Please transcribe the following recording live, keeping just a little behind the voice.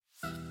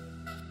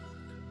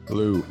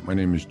Hello, my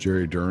name is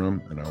Jerry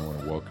Durham, and I want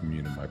to welcome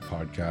you to my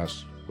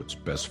podcast, What's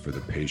Best for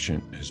the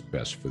Patient is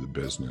Best for the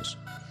Business.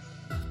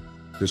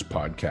 This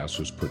podcast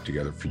was put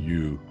together for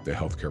you, the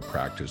healthcare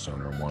practice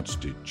owner who wants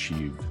to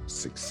achieve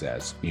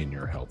success in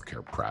your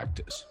healthcare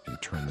practice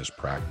and turn this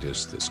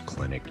practice, this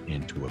clinic,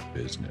 into a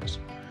business.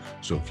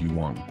 So if you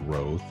want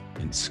growth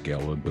and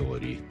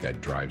scalability that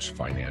drives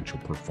financial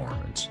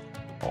performance,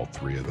 all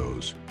three of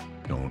those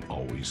don't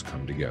always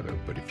come together.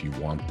 But if you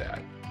want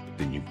that,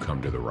 then you've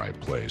come to the right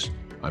place.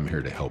 I'm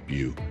here to help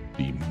you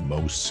be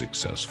most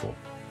successful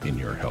in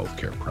your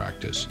healthcare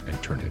practice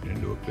and turn it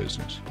into a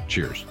business.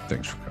 Cheers.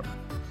 Thanks for coming.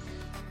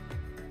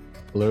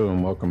 Hello,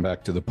 and welcome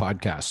back to the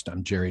podcast.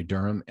 I'm Jerry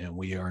Durham, and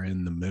we are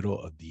in the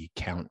middle of the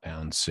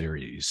countdown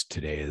series.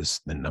 Today is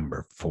the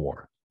number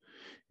 4.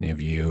 Any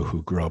of you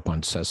who grew up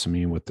on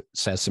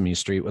Sesame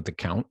Street with the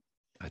count,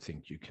 I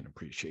think you can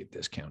appreciate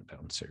this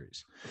countdown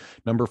series.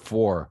 Number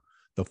 4,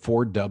 the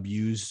 4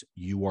 W's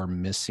you are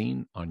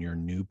missing on your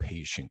new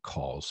patient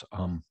calls.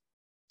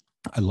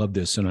 I love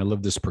this, and I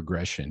love this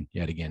progression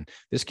yet again.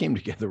 This came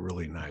together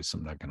really nice,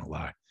 I'm not going to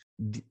lie.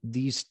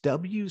 These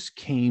W's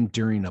came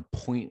during a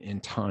point in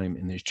time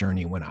in this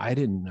journey when I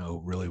didn't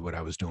know really what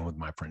I was doing with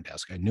my front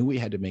desk. I knew we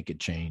had to make a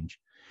change.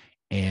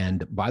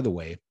 And by the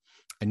way,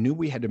 I knew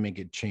we had to make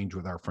a change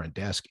with our front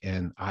desk,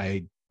 and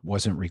I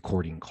wasn't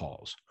recording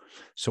calls.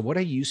 So what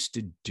I used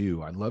to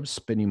do, I love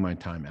spending my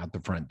time at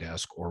the front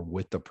desk or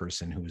with the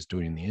person who was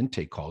doing the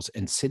intake calls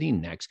and sitting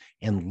next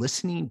and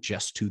listening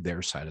just to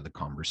their side of the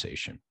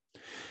conversation.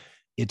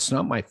 It's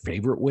not my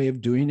favorite way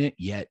of doing it,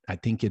 yet I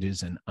think it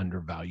is an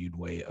undervalued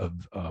way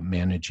of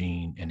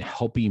managing and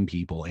helping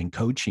people and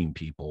coaching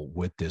people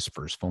with this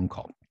first phone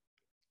call.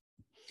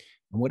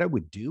 And what I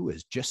would do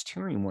is, just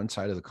hearing one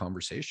side of the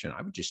conversation,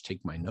 I would just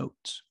take my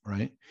notes,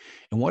 right?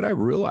 And what I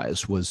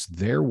realized was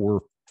there were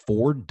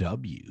 4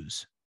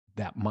 W's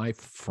that my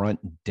front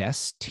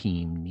desk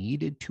team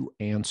needed to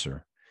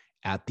answer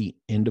at the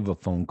end of a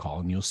phone call.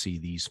 And you'll see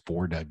these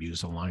 4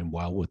 W's align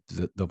well with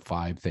the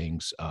 5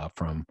 things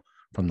from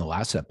the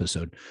last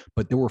episode.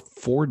 But there were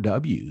 4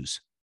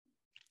 W's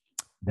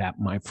that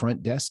my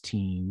front desk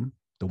team,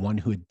 the one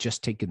who had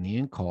just taken the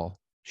in-call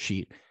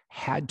sheet,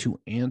 had to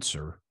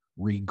answer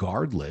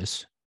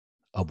regardless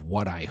of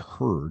what I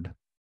heard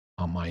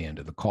on my end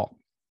of the call.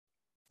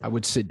 I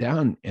would sit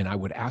down and I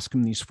would ask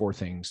them these 4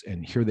 things,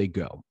 and here they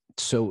go.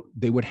 So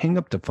they would hang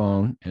up the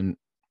phone, and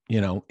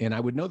I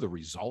would know the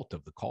result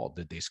of the call.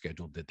 Did they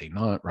schedule? Did they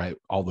not? Right?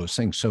 All those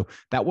things. So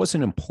that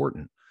wasn't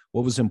important.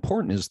 What was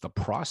important is the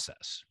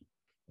process.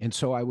 And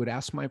so I would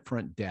ask my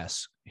front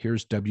desk,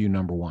 here's W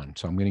number 1.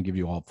 So I'm going to give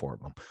you all 4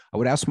 of them. I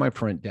would ask my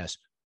front desk,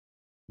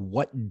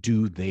 what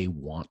do they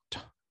want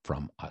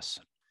from us?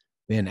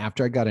 Then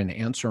after I got an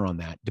answer on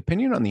that,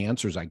 depending on the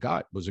answers I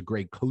got, was a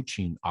great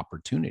coaching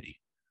opportunity.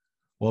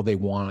 Well, they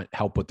want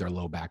help with their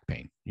low back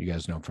pain. You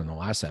guys know from the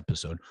last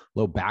episode,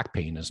 low back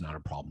pain is not a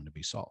problem to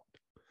be solved.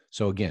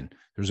 So again,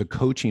 there's a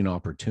coaching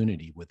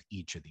opportunity with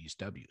each of these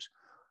W's.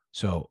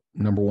 So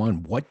number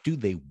 1, what do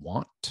they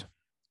want?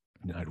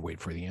 And I'd wait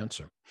for the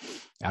answer.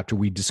 After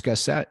we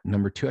discuss that,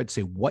 number 2, I'd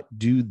say, what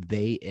do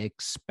they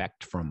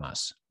expect from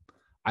us?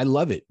 I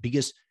love it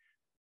because,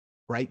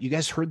 right, you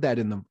guys heard that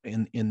in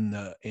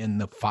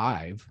the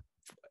 5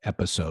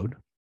 episode,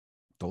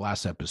 the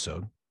last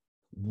episode.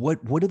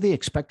 What do they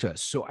expect of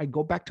us? So I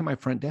go back to my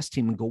front desk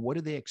team and go, what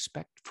do they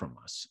expect from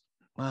us?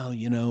 Well,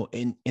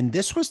 and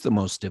this was the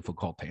most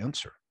difficult to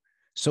answer.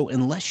 So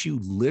unless you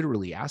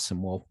literally ask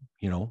them, well,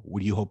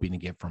 what are you hoping to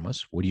get from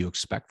us? What do you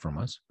expect from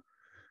us?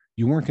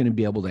 You weren't going to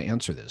be able to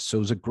answer this. So it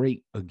was a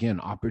great, again,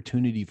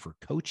 opportunity for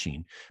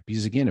coaching,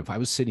 because again, if I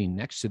was sitting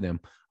next to them,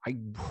 I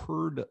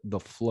heard the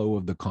flow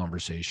of the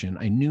conversation.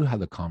 I knew how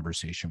the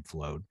conversation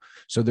flowed.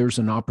 So there's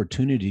an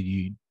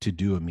opportunity to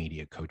do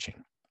immediate coaching.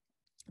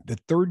 The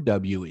 3rd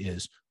W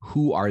is,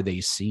 who are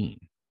they seeing?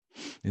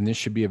 And this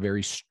should be a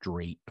very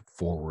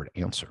straightforward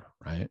answer,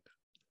 right?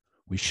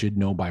 We should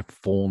know by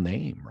full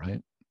name,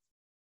 right?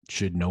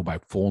 Should know by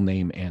full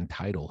name and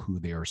title who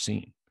they are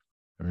seeing.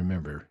 And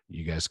remember,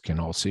 you guys can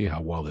all see how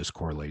well this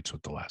correlates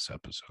with the last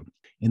episode.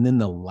 And then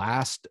the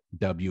last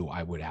W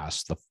I would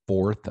ask, the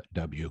 4th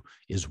W,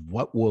 is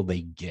what will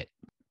they get?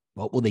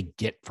 What will they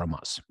get from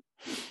us?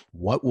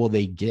 What will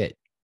they get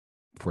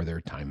for their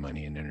time,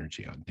 money, and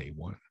energy on day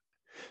 1?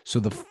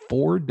 So the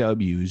 4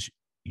 W's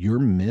you're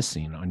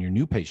missing on your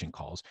new patient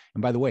calls.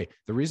 And by the way,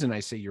 the reason I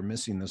say you're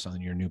missing this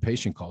on your new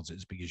patient calls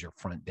is because your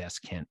front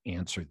desk can't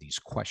answer these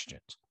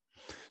questions.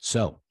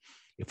 So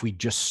if we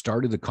just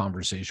started the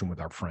conversation with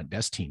our front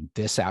desk team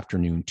this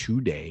afternoon,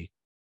 today,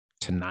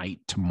 tonight,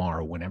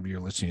 tomorrow, whenever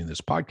you're listening to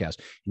this podcast,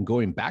 and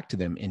going back to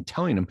them and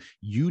telling them,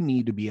 you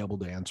need to be able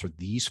to answer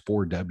these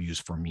 4 W's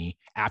for me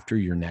after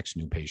your next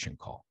new patient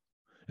call.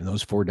 And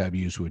those 4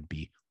 W's would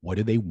be, what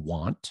do they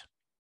want?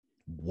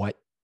 What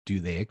do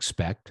they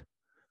expect?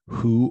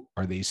 Who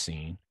are they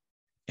seeing?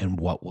 And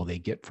what will they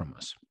get from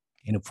us?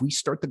 And if we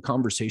start the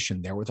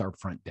conversation there with our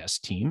front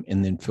desk team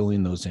and then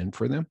filling those in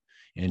for them,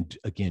 and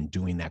again,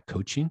 doing that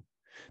coaching,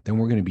 then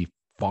we're going to be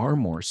far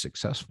more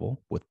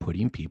successful with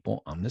putting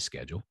people on the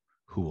schedule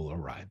who will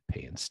arrive,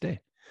 pay, and stay.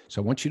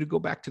 So I want you to go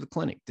back to the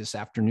clinic this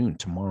afternoon,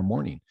 tomorrow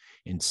morning,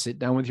 and sit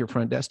down with your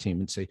front desk team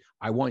and say,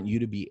 I want you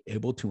to be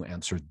able to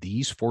answer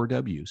these 4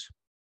 W's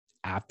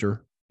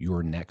after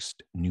your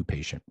next new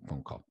patient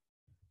phone call.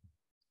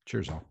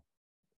 Cheers, all.